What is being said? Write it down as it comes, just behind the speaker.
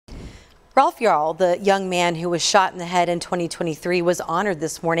Ralph Yarl, the young man who was shot in the head in 2023, was honored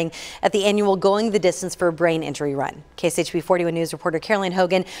this morning at the annual Going the Distance for a Brain Injury Run. KSHB 41 News reporter Caroline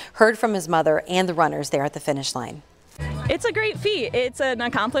Hogan heard from his mother and the runners there at the finish line. It's a great feat. It's an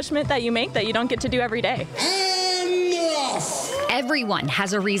accomplishment that you make that you don't get to do every day. Everyone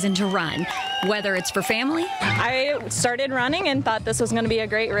has a reason to run, whether it's for family. I started running and thought this was going to be a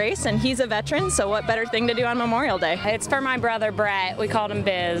great race, and he's a veteran, so what better thing to do on Memorial Day? It's for my brother Brett. We called him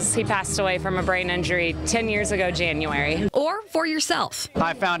Biz. He passed away from a brain injury 10 years ago, January. Or for yourself.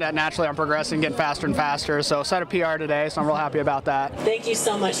 I found that naturally I'm progressing, getting faster and faster, so set a PR today, so I'm real happy about that. Thank you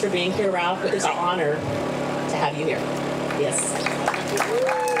so much for being here, Ralph. It is an honor to have you here. Yes.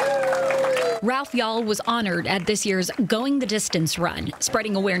 Ralph Yarl was honored at this year's Going the Distance run,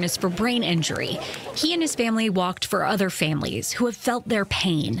 spreading awareness for brain injury. He and his family walked for other families who have felt their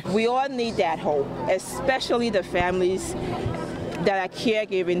pain. We all need that hope, especially the families that are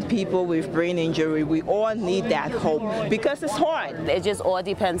caregiving people with brain injury. We all need that hope because it's hard. It just all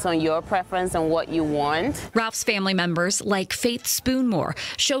depends on your preference and what you want. Ralph's family members, like Faith Spoonmore,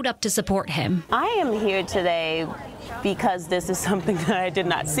 showed up to support him. I am here today because this is something that I did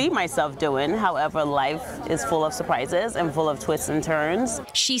not see myself doing. However, life is full of surprises and full of twists and turns.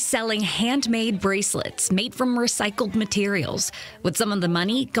 She's selling handmade bracelets made from recycled materials, with some of the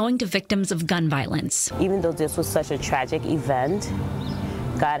money going to victims of gun violence. Even though this was such a tragic event,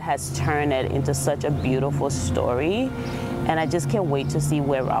 God has turned it into such a beautiful story. And I just can't wait to see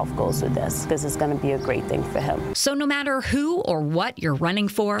where Ralph goes with this, because it's going to be a great thing for him. So no matter who or what you're running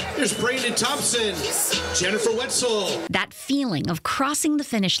for, there's Brandon Thompson, Jennifer Wetzel. That feeling of crossing the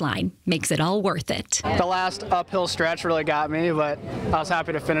finish line makes it all worth it. The last uphill stretch really got me, but I was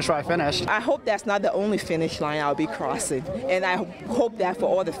happy to finish where I finished. I hope that's not the only finish line I'll be crossing, and I hope that for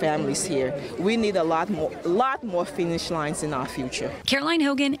all the families here. We need a lot more finish lines in our future. Caroline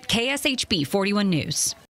Hogan, KSHB 41 News.